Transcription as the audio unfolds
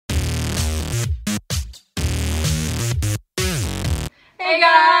Hey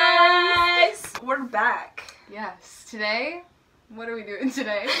guys! We're back. Yes. Today, what are we doing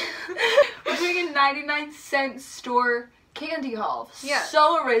today? We're doing a 99-cent store candy haul. Yeah.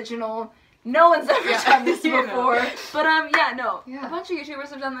 So original. No one's ever done this before. Know. But a Yeah. bunch of YouTubers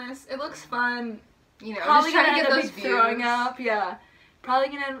have done this. It looks fun. You know, Probably just trying gonna to get end those up views. throwing up. Yeah. Probably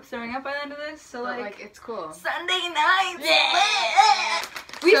gonna end up throwing up by the end of this. So But, like it's cool. Sunday nights.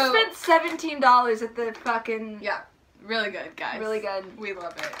 We spent $17 at the fucking. Yeah. Really good, guys. Really good. We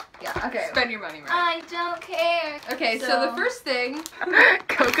love it. Yeah. Okay. Spend your money right. I don't care. Okay, so the first thing,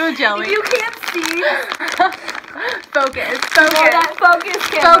 cocoa jelly. If you can't see, focus. Focus,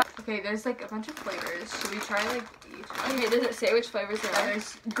 camera. Okay, there's like a bunch of flavors. Should we try like each one? Okay, does it say which flavors there are?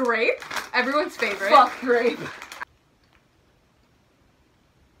 There's grape, everyone's favorite. Fuck grape.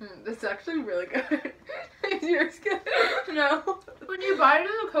 This is actually really good. Is yours good? No. When you bite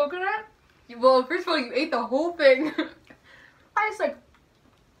into the coconut, Well, first of all, you ate the whole thing. I just like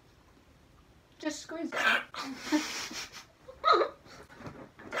squeeze it.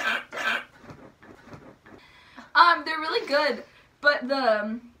 They're really good, but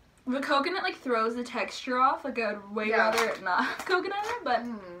the coconut like throws the texture off. Like I would way rather it not have coconut in it, but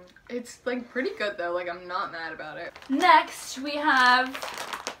It's like pretty good though. Like I'm not mad about it. next we have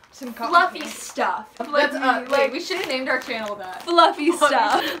Some fluffy stuff. Like we should have named our channel that. Fluffy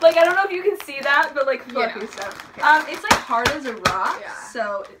stuff. Like I don't know if you can see that, but like fluffy stuff. Okay. It's like hard as a rock. Yeah.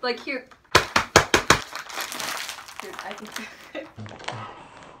 So like here. Dude, I can see it.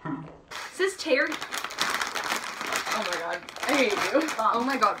 This is Terry. Oh my god, I hate you. Oh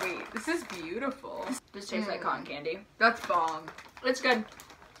my god, wait, this is beautiful. This tastes like cotton candy. That's bomb. It's good.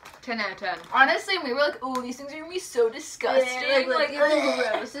 10 out of 10. Honestly, we were like, oh, these things are gonna be so disgusting. Like ugh. the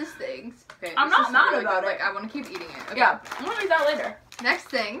grossest things. Okay, I'm this not is mad really about good. it. Like I want to keep eating it. Okay. Yeah, I'm gonna eat that later. Next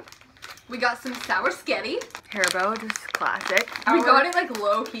thing, we got some sour sketty. Haribo, just classic. We got it like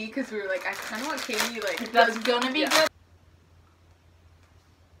low key because we were like, I kind of want candy like. That's gonna be good.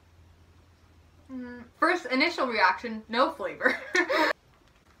 First initial reaction, no flavor.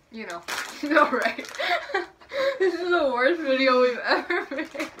 You know, no right. This is the worst video we've ever made.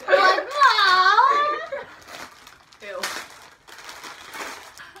 Like, no. Ew.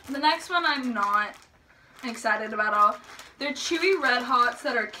 The next one I'm not excited about at all. They're chewy Red Hots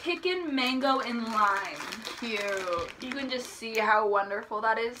that are kickin' mango and lime. Cute. You can just see how wonderful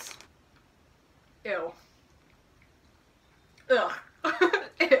that is. Ew. Ugh.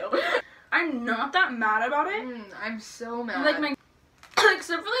 Ew. I'm not that mad about it. I'm so mad. Like my,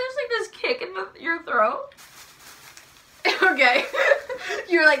 except for there's like this kick in your throat. Okay.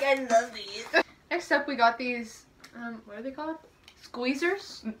 You're like, I love these. Next up, we got these, what are they called?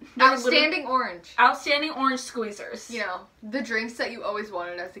 Squeezers? Outstanding orange. Outstanding orange squeezers. You know, the drinks that you always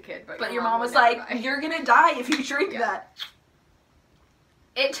wanted as a kid, but your mom was would never like, buy. you're gonna die if you drink that.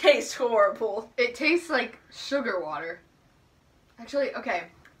 It tastes horrible. It tastes like sugar water. Actually, okay.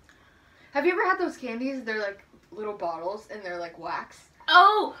 Have you ever had those candies? They're like little bottles and they're like wax.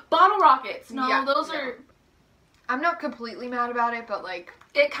 Oh, bottle rockets. No, Yeah, those no. are... I'm not completely mad about it, but like...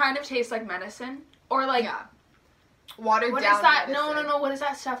 It kind of tastes like medicine. Or like... Yeah. Watered What down is that? medicine. No. What is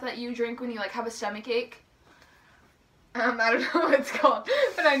that stuff that you drink when you like have a stomach ache? I don't know what it's called,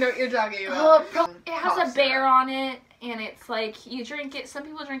 but I know what you're talking about. It has a bear on it, and it's like, you drink it, some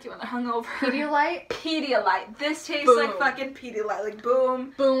people drink it when they're hungover. Pedialyte? Pedialyte. This tastes Boom. like fucking Pedialyte. Like,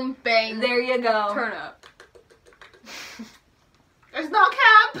 boom. Boom, bang. There you go. Turn up. There's no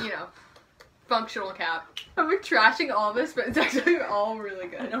cap. You know, functional cap. I'm like trashing all this, but it's actually all really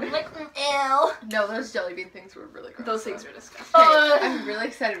good. And I'm like, ew. No, those jelly bean things were really gross. Those things are disgusting. Okay, I'm really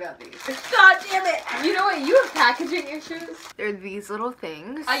excited about these. God damn it. You know what? You have packaging issues. They're these little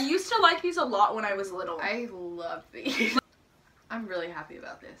things. I used to like these a lot when I was little. I love these. I'm really happy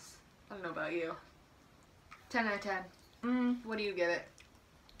about this. I don't know about you. 10 out of 10. What do you give it?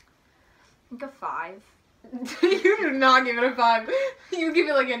 I think a 5. You do not give it a 5. You give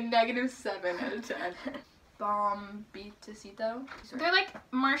it like a -7 out of 10. Bombitacito. They're like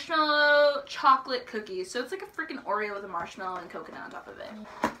marshmallow chocolate cookies. So it's like a freaking Oreo with a marshmallow and coconut on top of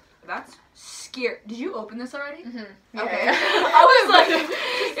it. That's scary. Did you open this already? Yeah, Okay. yeah. I was like,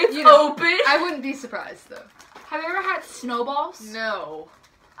 it's open. I wouldn't be surprised though. Have you ever had snowballs? No.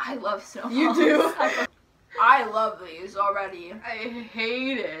 I love snowballs. You do? I love these already. I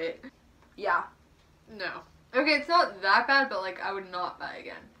hate it. Yeah. No. Okay, it's not that bad, but like I would not buy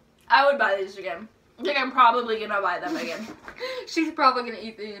again. I would buy these again. I think I'm probably gonna buy them again. She's probably gonna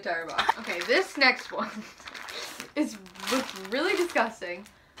eat the entire box. Okay, this next one looks really disgusting.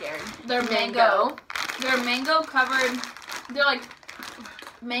 They're mango. They're mango covered. They're like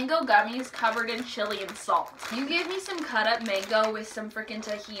Mango gummies covered in chili and salt. You give me some cut up mango with some freaking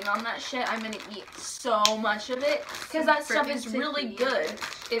tahini on that shit, I'm gonna eat so much of it. Because that stuff is really good.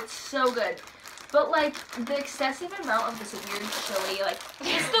 It's so good. But, like, the excessive amount of this weird chili, like,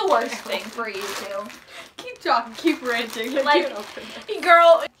 it's the worst thing for you, too. Keep talking, keep ranting. Like,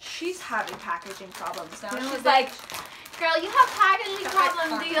 girl, she's having packaging problems now. She's like, girl, you have packaging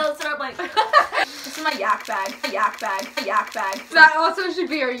problem deals. And I'm like, this is my yak bag, yak bag, yak bag. That also should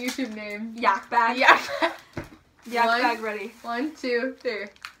be our YouTube name. Yak bag. Yak bag. Yak bag ready. 1, 2, 3.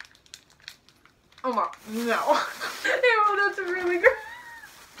 Oh my, no. Ew, that's really gross.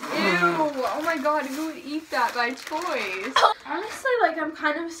 Ew, oh my god, who would eat that by choice? Honestly, like, I'm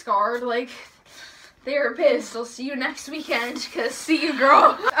kind of scarred, like, therapist, I'll see you next weekend, cause see you,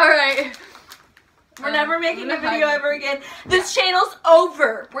 girl. Alright. We're never making a video ever again. This channel's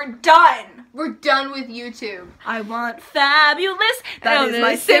over. We're done. We're done with YouTube. I want fabulous. That is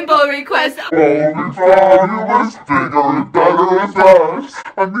my simple request. Only fabulous, bigger and better and best.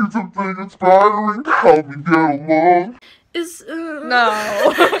 I need something inspiring to help me get along.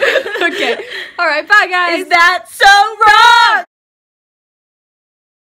 No. Okay. Alright, bye guys. Is that so wrong?